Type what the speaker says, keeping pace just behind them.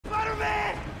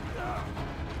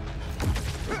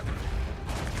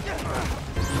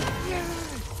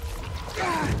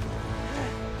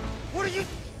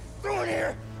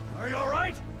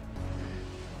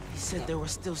that there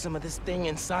was still some of this thing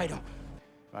inside him.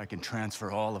 If I can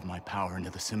transfer all of my power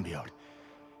into the symbiote,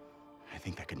 I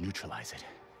think that could neutralize it.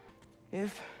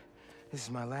 If this is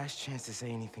my last chance to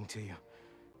say anything to you,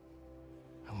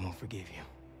 I won't forgive you.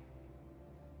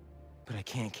 But I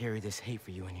can't carry this hate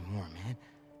for you anymore, man.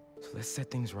 So let's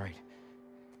set things right.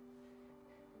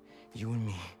 You and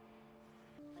me.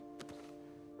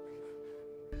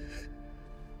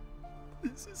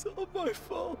 This is all my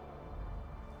fault.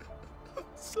 I'm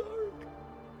sorry.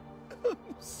 I'm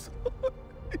sorry.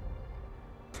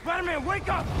 Spider-Man, wake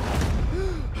up!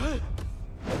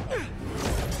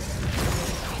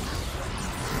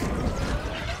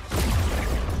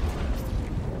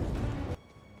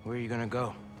 Where are you gonna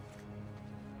go?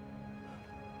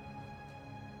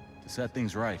 To set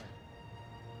things right.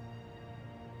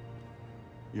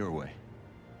 Your way.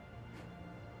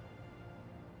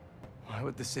 Why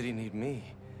would the city need me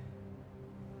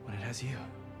when it has you?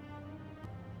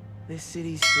 This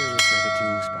city still looks like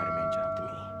a Spider-Man job to me.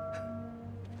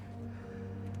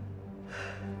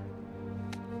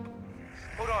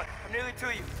 Hold on, I'm nearly to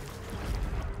you.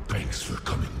 Thanks for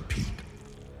coming, Pete.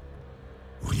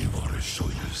 We want to show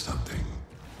you something.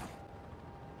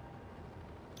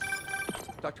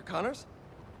 Dr. Connors?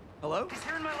 Hello? He's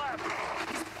here in my lab.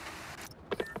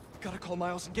 Gotta call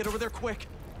Miles and get over there quick.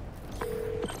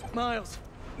 Miles,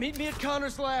 meet me at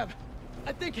Connors' lab.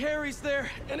 I think Harry's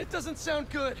there, and it doesn't sound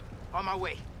good. On my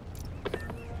way.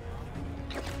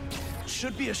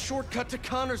 Should be a shortcut to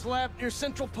Connors' lab near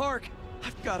Central Park.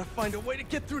 I've gotta find a way to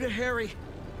get through to Harry.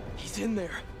 He's in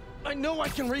there. I know I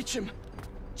can reach him.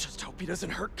 Just hope he doesn't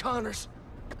hurt Connors.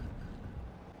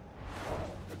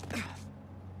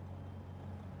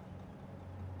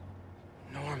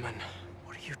 Norman,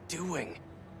 what are you doing?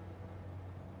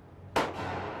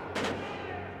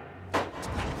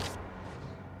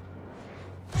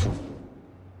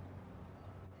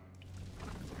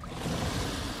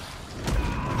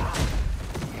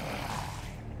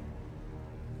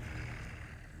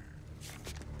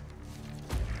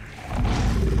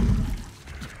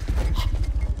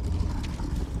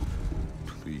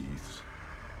 Please.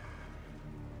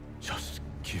 Just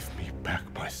give me back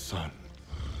my son.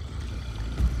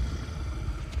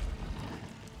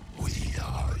 We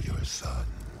are your son.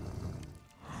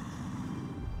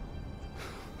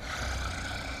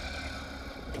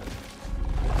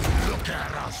 Look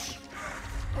at us.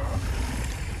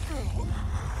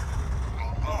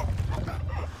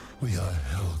 We are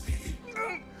healthy,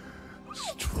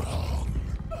 strong.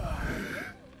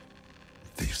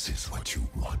 This is what you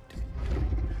wanted,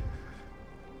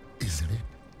 isn't it?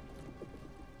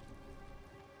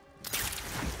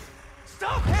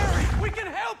 Stop, Harry! We can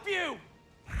help you!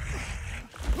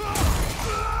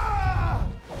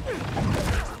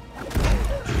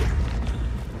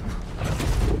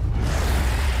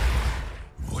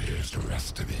 Where's the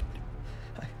rest of it?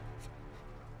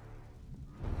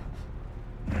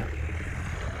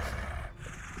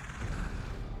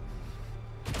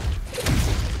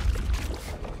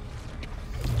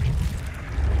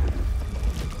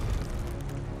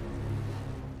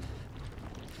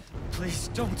 Please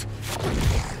don't.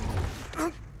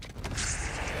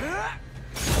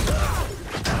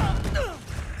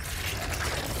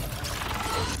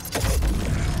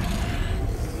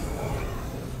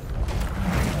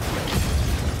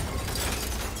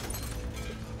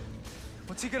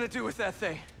 What's he gonna do with that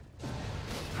thing?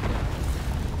 I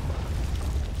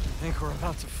think we're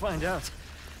about to find out.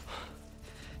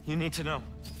 You need to know.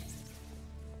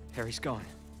 Harry's gone.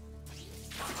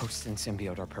 Host and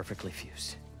symbiote are perfectly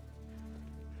fused.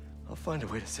 I'll find a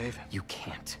way to save him. You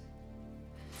can't.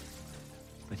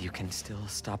 But you can still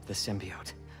stop the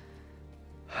symbiote.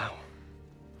 How?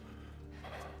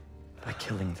 By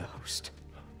killing the host.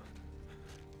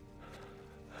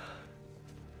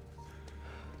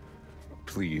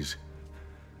 Please.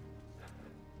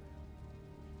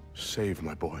 Save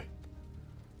my boy.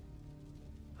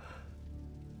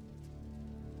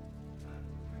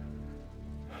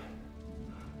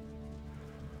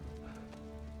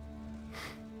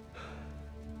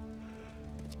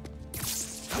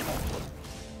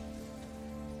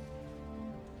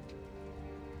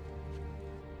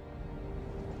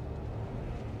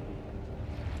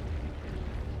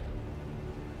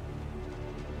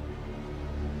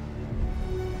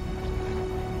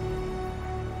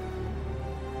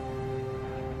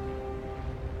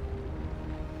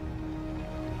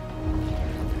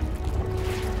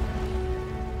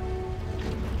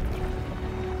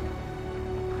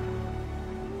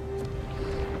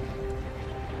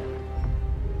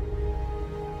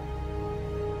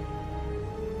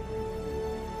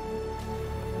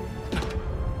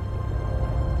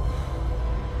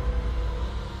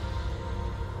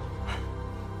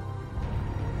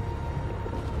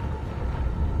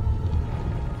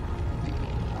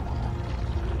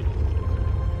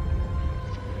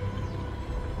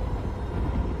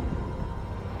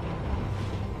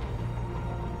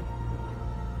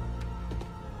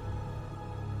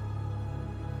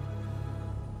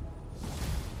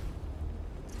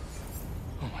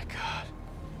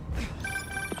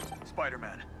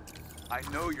 Spider-Man. I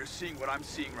know you're seeing what I'm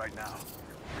seeing right now.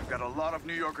 We've got a lot of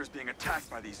New Yorkers being attacked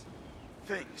by these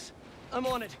things. I'm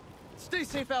on it. Stay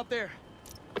safe out there.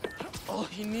 All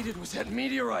he needed was that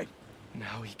meteorite.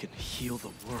 Now he can heal the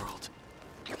world.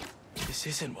 This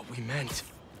isn't what we meant.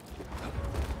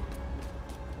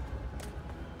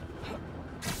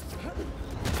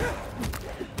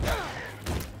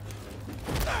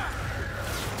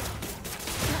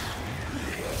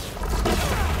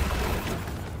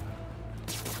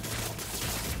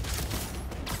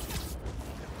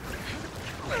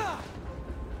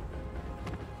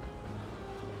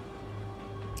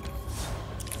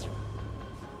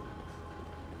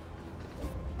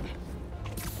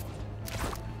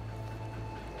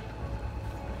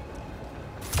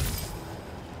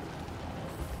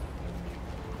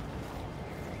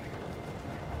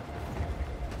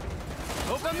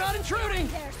 Hope I'm not intruding!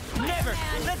 Never!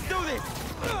 Let's do this!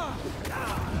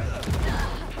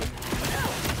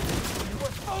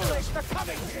 We're foolish! They're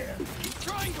coming here! He's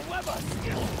trying to web us!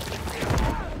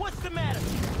 What's the matter?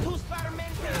 Two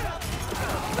Spider-Men came up?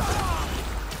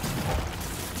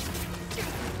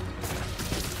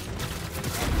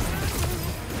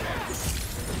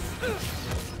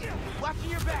 Watch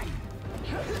your back!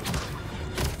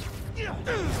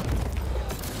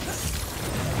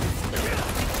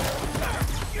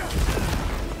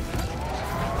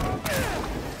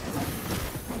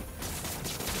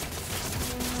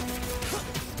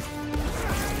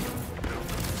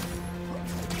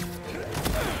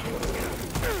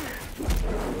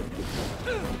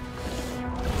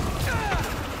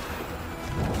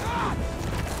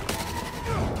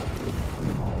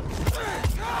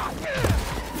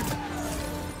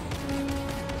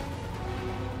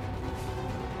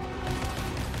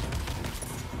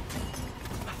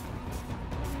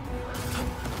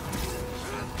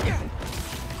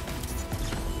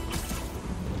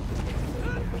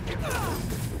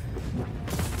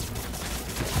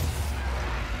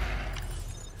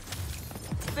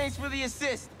 Thanks for the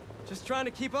assist. Just trying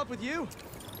to keep up with you.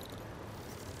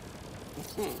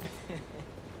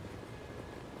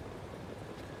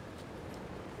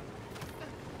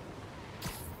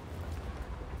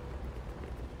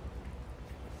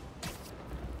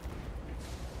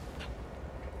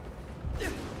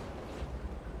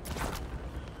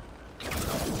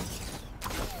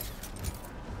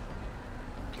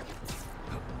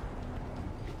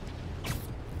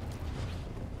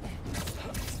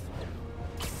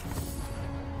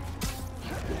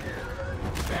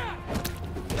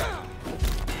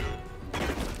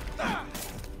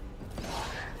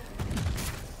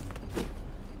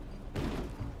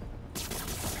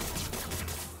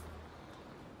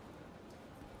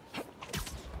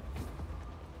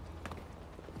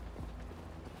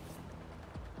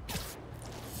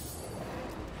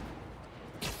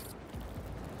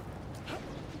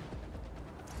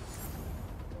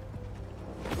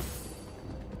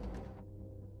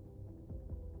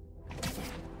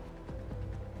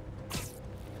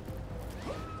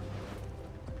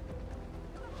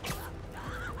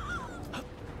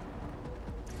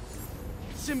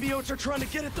 Symbiotes are trying to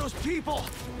get at those people!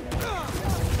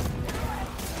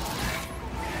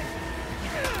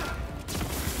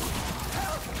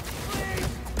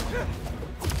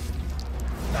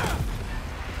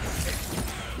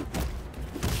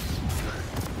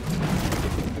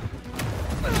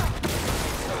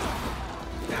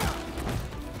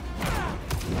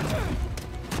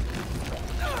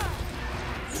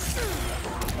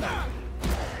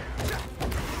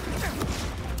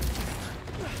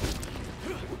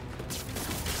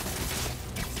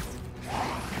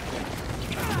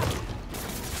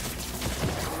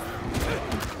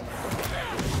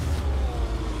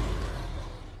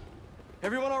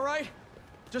 Everyone all right?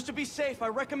 Just to be safe, I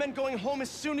recommend going home as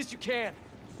soon as you can.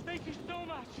 Thank you so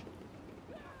much!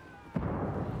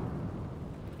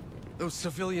 Those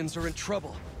civilians are in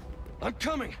trouble. I'm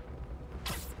coming!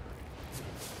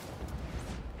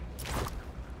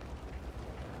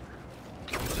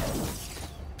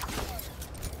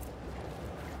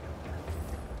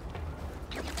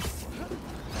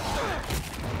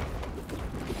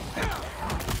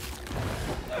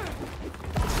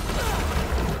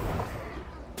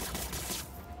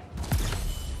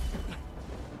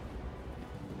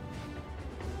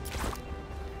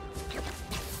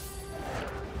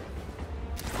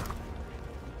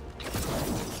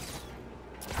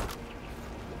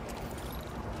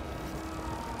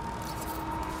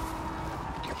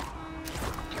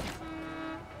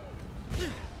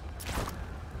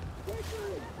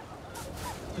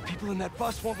 The people in that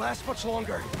bus won't last much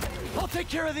longer. I'll take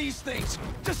care of these things.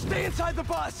 Just stay inside the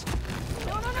bus.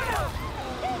 No!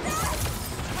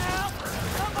 Help!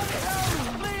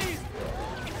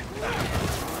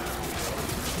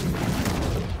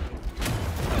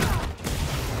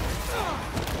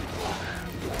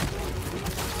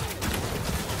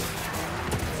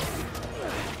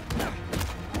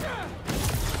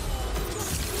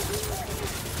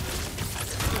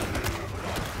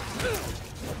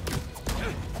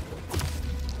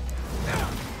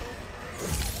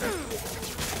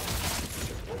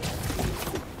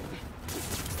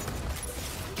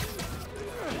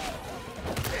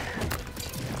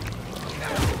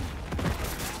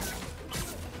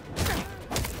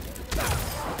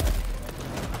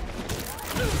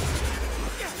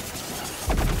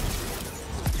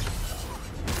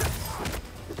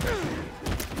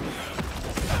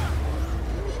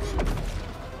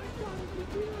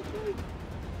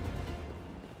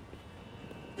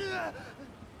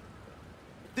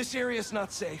 This area's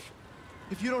not safe.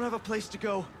 If you don't have a place to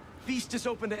go, Feast is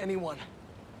open to anyone.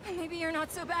 Maybe you're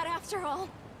not so bad after all.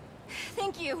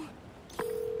 Thank you.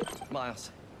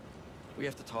 Miles, we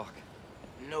have to talk.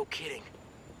 No kidding.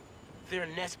 There are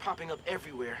nests popping up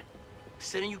everywhere.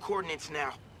 Sending you coordinates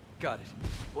now. Got it.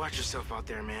 Watch yourself out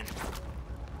there, man.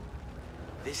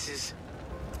 This is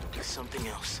something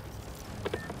else.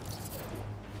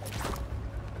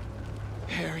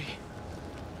 Harry.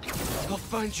 I'll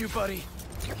find you, buddy.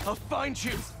 I'll find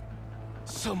you.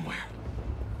 Somewhere.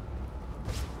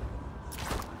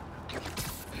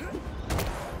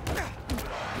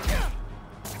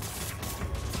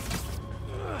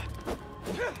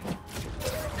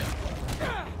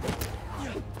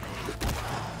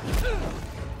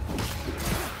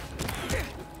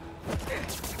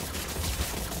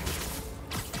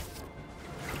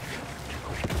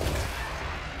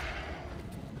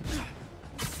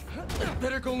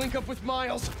 Better go link up with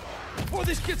Miles, before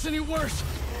this gets any worse!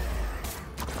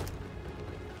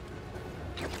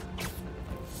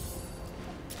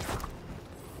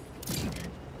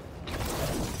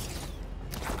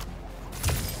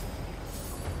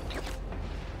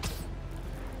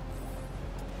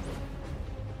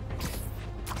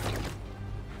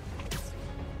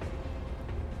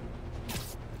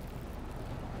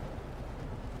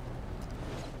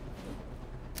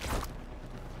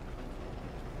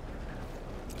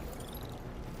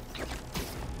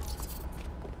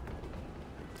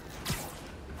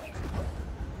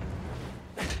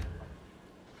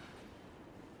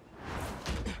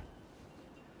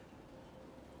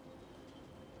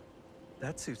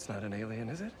 That suit's not an alien,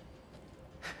 is it?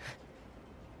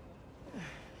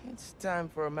 It's time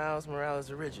for a Miles Morales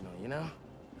original, you know?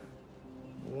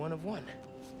 One of one.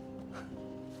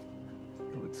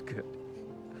 It looks good.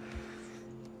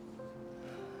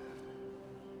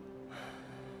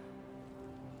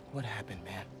 What happened,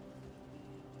 man?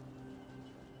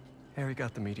 Harry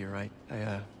got the meteorite.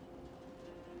 I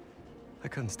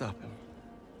couldn't stop him.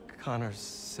 Connors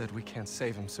said we can't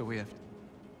save him, so we have to...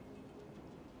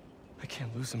 I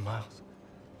can't lose him, Miles.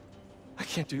 I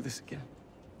can't do this again.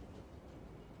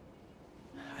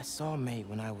 I saw May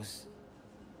when I was...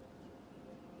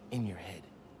 in your head.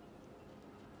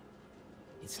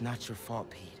 It's not your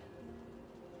fault, Pete.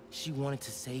 She wanted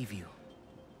to save you.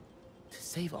 To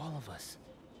save all of us.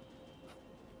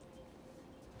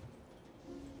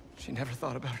 She never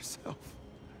thought about herself.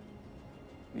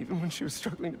 Even when she was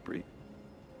struggling to breathe.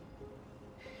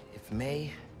 If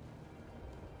May...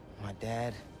 my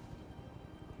dad...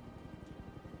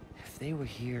 if they were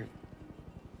here,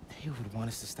 they would want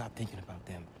us to stop thinking about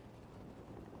them.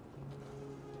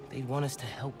 They'd want us to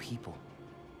help people.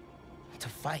 To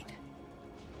fight.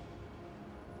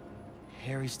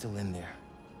 Harry's still in there.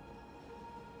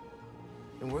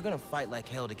 And we're gonna fight like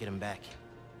hell to get him back.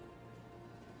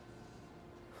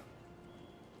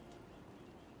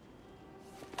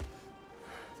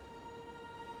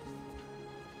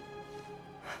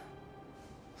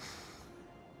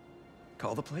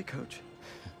 Call the play, coach.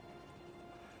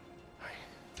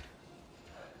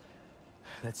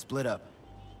 Let's split up.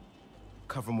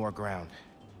 Cover more ground.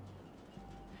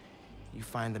 You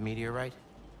find the meteorite,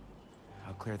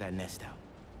 I'll clear that nest out.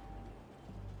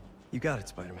 You got it,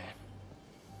 Spider-Man.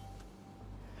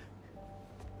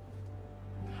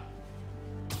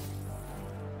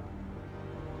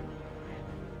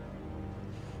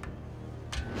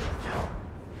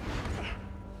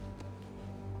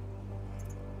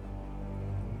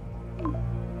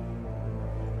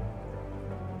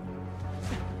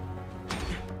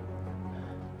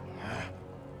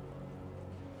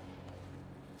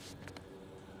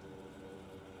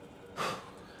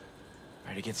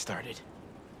 Ready to get started.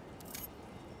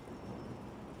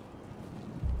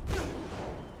 Gotta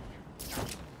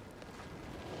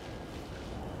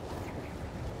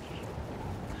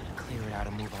clear it out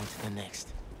and move on to the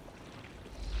next.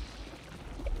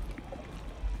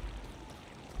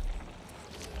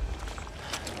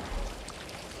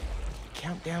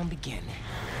 Countdown begin.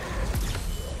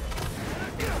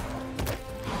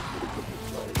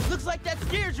 Looks like that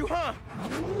scared you, huh?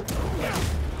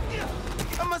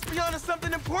 I must be onto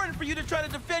something important for you to try to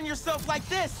defend yourself like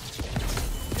this.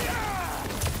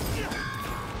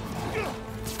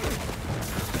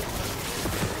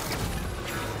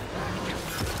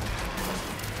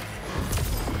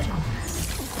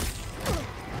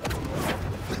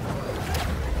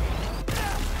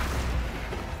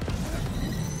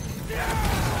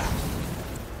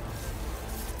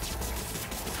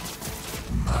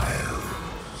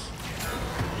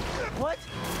 What?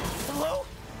 Hello?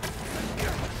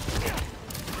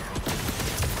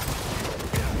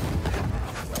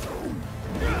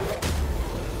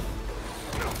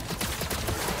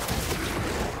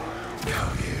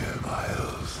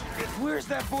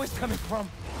 that voice coming from?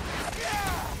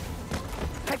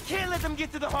 I can't let them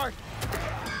get to the heart!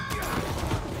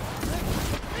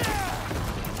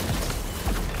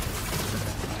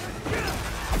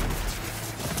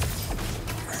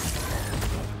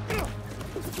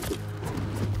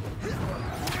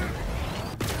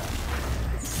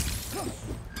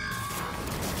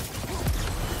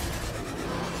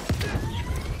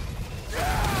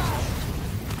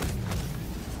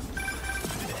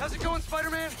 How's it going,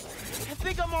 Spider-Man? I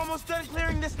think I'm almost done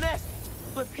clearing this nest.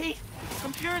 But Pete,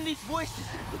 I'm hearing these voices.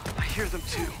 I hear them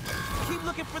too. Keep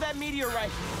looking for that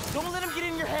meteorite. Don't let him get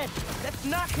in your head. That's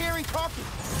not Harry talking.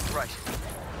 Right.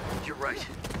 You're right.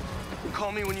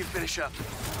 Call me when you finish up.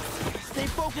 Stay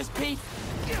focused, Pete.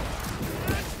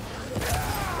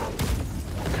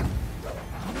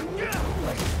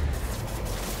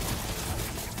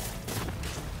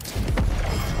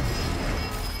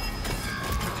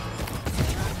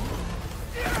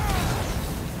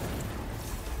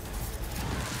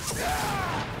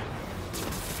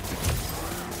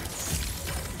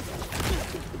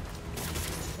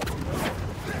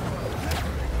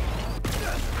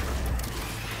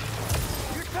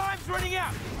 Your time's running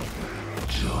out.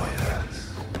 Join us.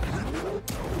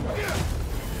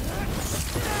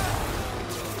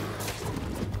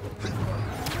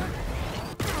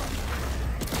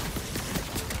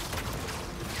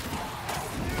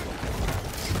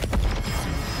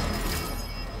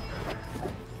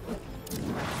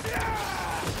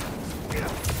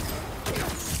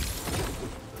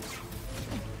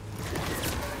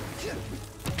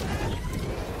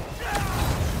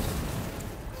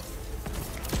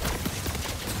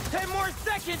 10 more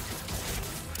seconds.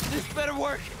 This better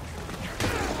work.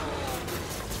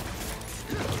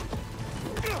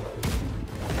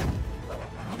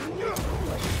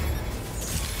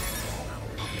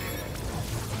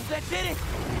 That did it!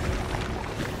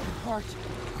 Heart.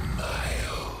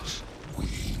 Miles, we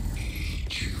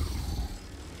need you.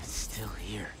 It's still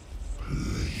here.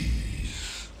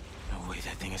 Please. No way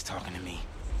that thing is talking to me.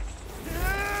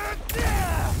 What the hell?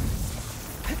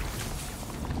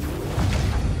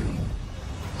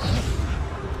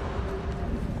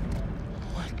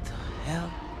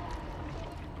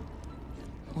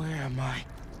 Where am I?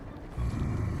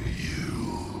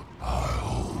 You are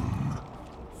home.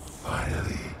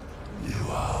 Finally, you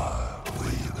are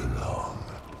where you belong.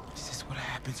 Is this what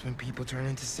happens when people turn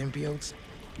into symbiotes?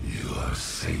 You are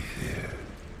safe here.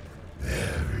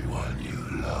 Everyone you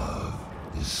love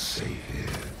is safe here.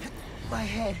 My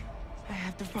head. I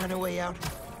have to find a way out.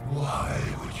 Why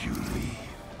would you leave?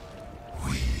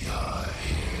 We are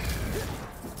here.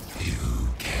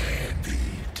 You can be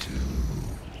too.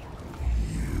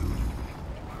 You,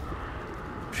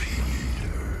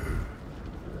 Peter,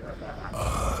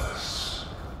 us.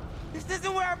 This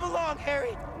isn't where I belong,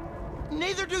 Harry.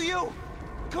 Neither do you.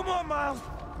 Come on, Miles.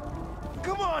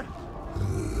 Come on.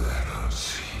 Let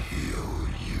us heal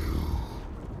you.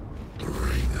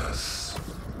 Bring us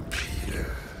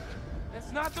Peter.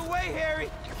 That's not the way, Harry.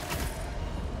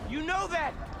 You know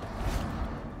that.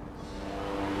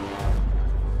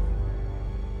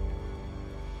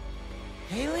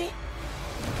 Haley?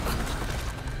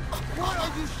 What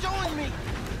are you showing me?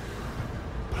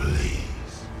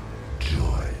 Please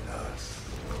join us.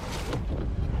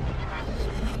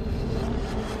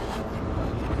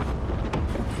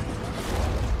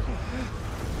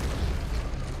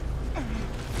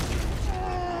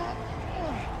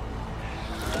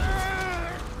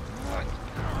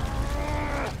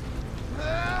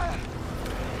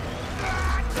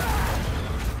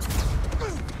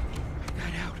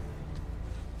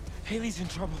 Haley's in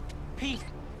trouble. Pete,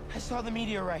 I saw the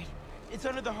meteorite. It's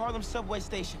under the Harlem subway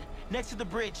station, next to the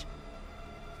bridge.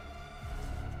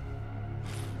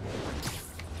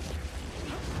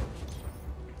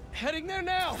 Heading there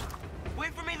now!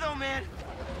 Wait for me though, man.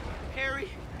 Harry,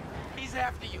 he's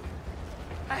after you.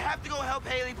 I have to go help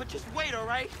Haley, but just wait, all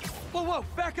right? Whoa, whoa,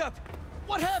 back up!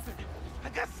 What happened? I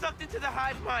got sucked into the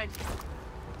hive mind.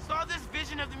 Saw this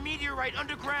vision of the meteorite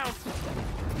underground.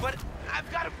 But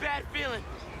I've got a bad feeling.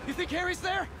 You think Harry's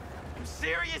there? I'm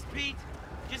serious, Pete.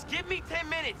 Just give me 10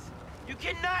 minutes. You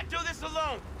cannot do this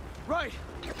alone. Right.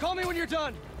 Call me when you're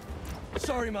done.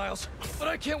 Sorry, Miles, but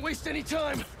I can't waste any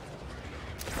time.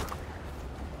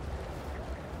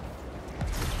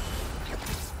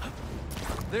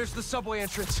 There's the subway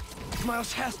entrance.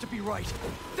 Miles has to be right.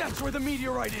 That's where the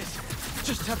meteorite is.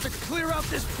 Just have to clear out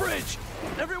this bridge.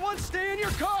 Everyone stay in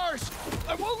your cars.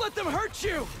 I won't let them hurt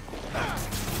you.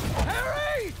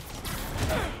 Harry!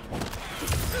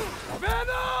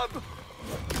 Venom!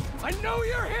 I know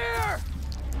you're here!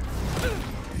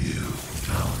 You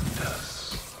found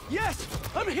us. Yes!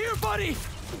 I'm here, buddy!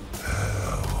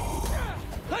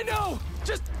 I know!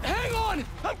 Just hang on!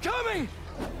 I'm coming!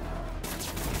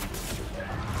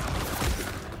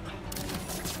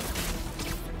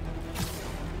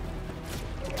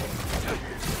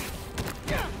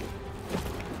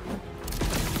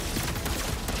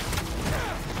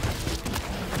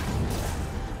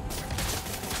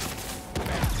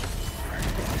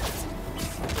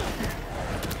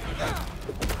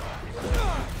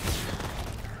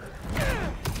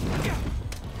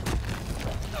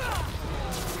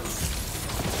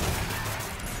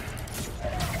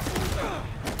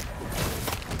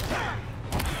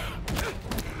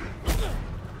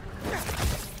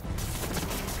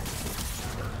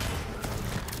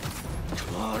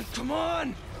 Come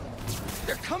on!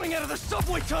 They're coming out of the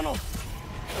subway tunnel!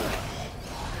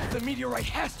 The meteorite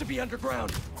has to be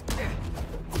underground!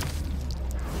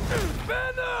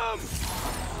 Venom!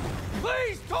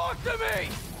 Please talk to me!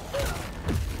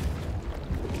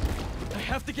 I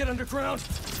have to get underground,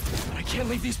 but I can't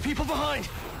leave these people behind!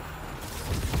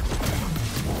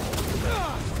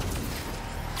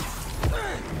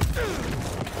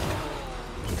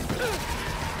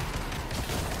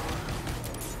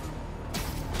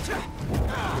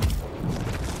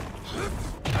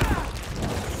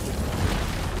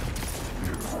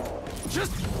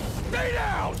 Just stay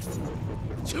down!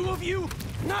 Two of you?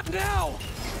 Not now!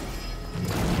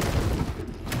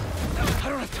 I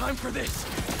don't have time for this.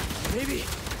 Maybe...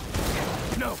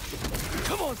 No.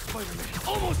 Come on, Spider-Man.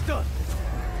 Almost done.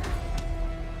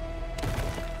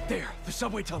 There, the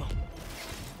subway tunnel.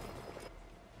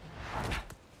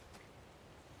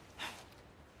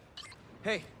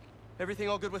 Hey, everything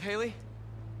all good with Haley?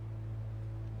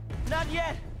 Not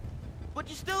yet, but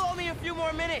you still owe me a few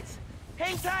more minutes.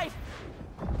 Hang tight.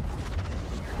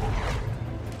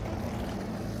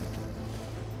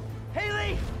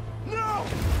 Haley! No!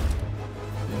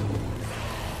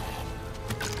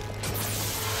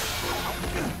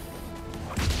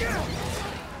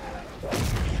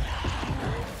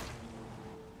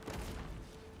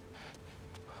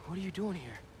 What are you doing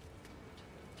here?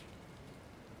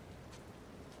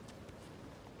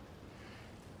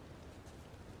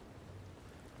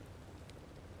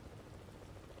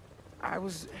 I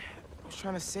was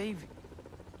trying to save you.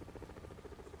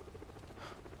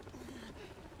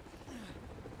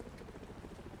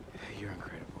 You're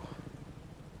incredible.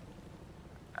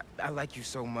 I like you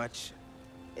so much,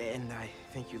 and I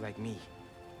think you like me.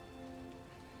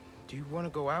 Do you want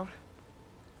to go out?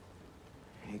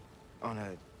 On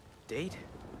a date?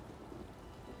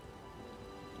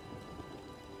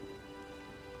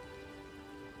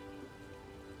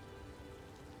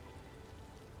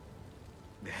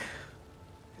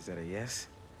 Is that a yes?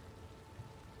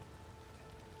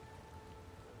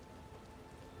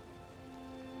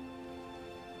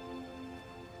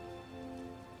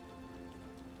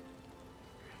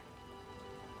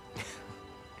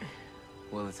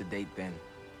 Well, it's a date then.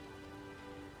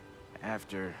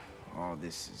 After all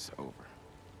this is over.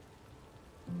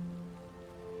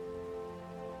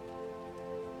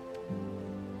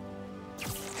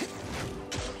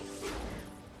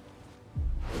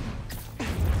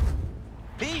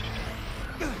 Pete!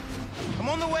 I'm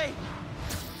on the way!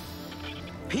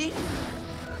 Pete?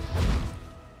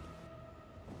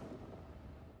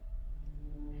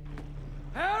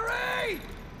 Harry!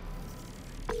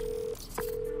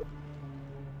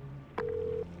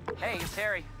 Hey, it's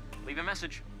Harry. Leave a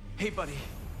message. Hey, buddy.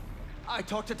 I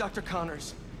talked to Dr.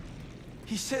 Connors.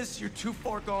 He says you're too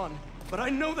far gone, but I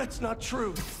know that's not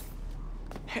true.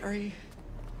 Harry,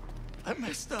 I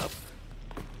messed up.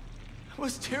 I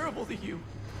was terrible to you.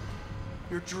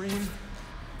 Your dream,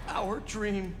 our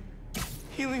dream,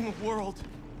 healing the world.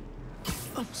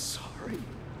 I'm sorry.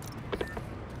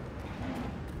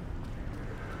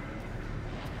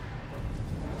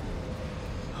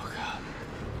 Oh, God.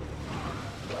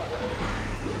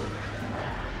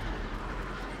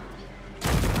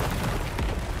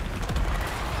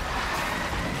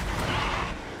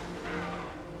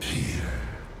 Peter,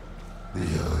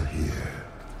 you're here.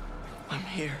 I'm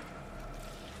here.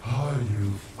 Are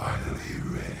you finally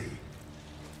ready?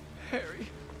 Harry,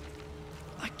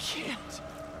 I can't.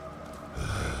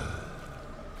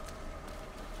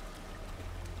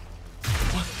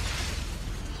 What?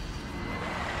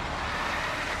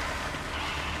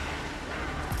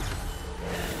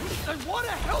 I want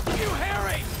to help you,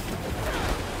 Harry!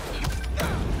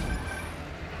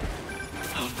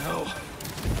 Oh, no.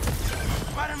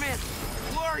 Spider-Man,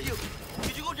 where are you?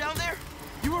 Did you go down there?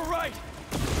 You were right.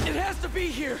 It has to be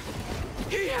here.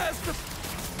 He has to...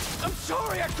 I'm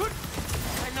sorry, I couldn't...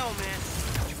 I know, man.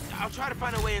 I'll try to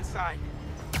find a way inside.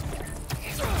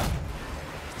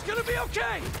 It's gonna be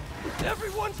okay!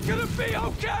 Everyone's gonna be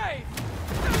okay!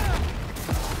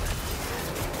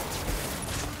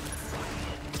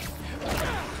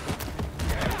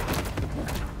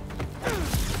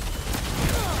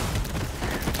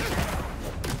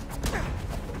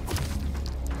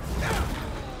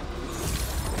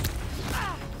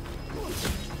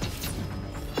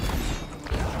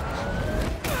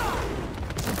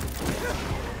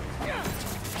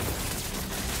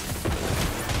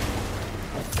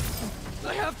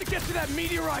 I have to get to that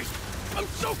meteorite! I'm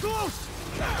so close!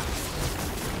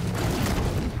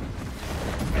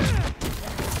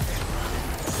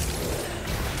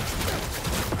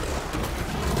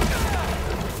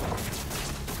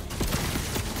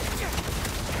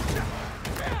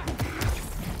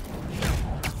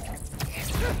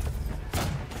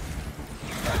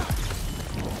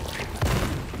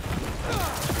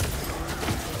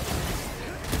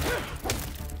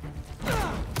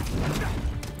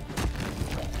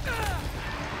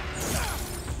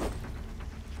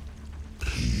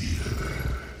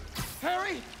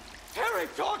 Harry! Harry,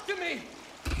 talk to me!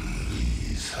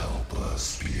 Please help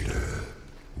us, Peter.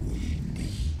 We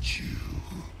need you.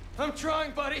 I'm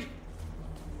trying, buddy.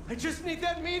 I just need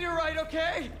that meteorite,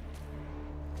 okay?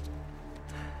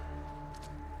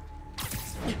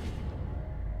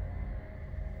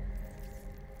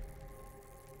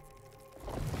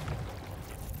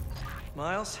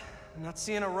 Miles, I'm not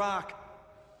seeing a rock.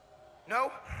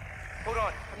 No? Hold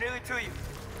on, I'm nearly to you.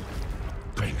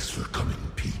 Thanks for coming,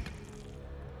 Pete.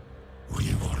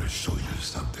 We want to show you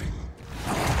something.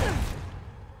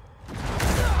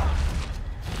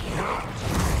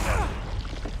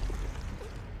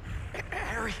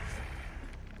 Harry,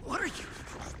 what are you?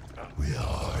 We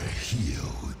are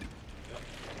healed.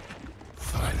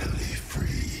 Finally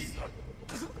free.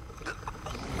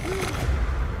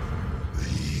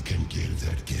 We can give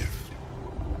that gift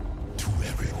to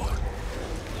everyone.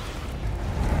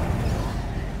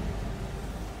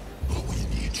 But we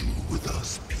need you with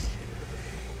us, Pete.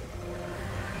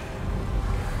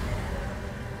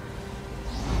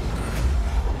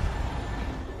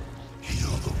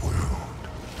 Heal the world.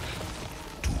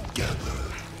 Together.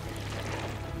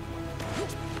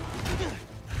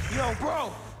 Yo,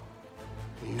 bro!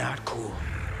 Not cool.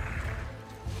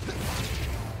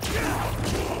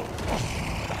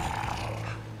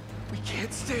 We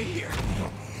can't stay here.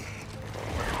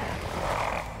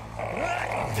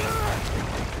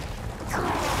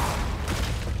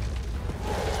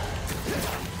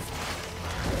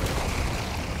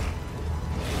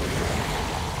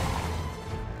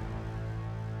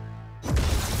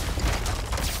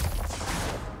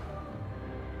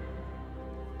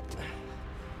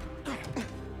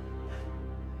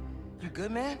 You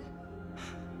good, man?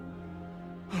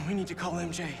 We need to call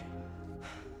MJ.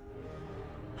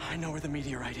 I know where the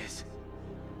meteorite is.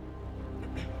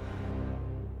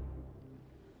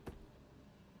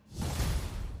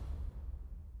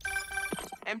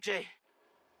 MJ,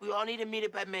 we all need to meet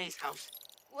up at May's house.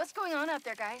 What's going on out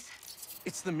there, guys?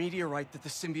 It's the meteorite that the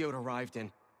symbiote arrived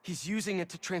in. He's using it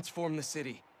to transform the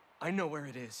city. I know where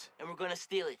it is. And we're gonna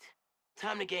steal it.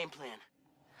 Time to game plan.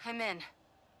 I'm in.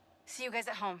 See you guys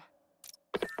at home.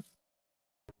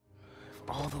 If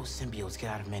all those symbiotes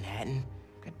get out of Manhattan,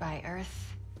 Goodbye,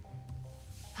 Earth.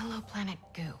 Hello, planet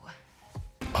Goo.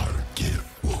 Our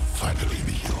gift will finally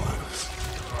be yours.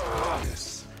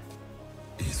 This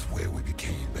is where we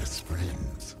became best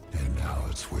friends. And now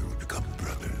it's where we become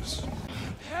brothers.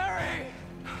 Harry!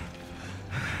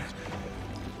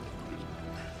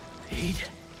 Pete,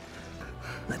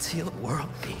 let's heal the world,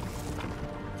 Pete.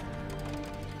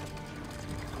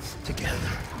 Together.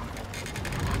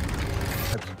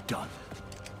 What have you done?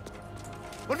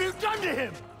 What have you done to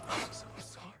him?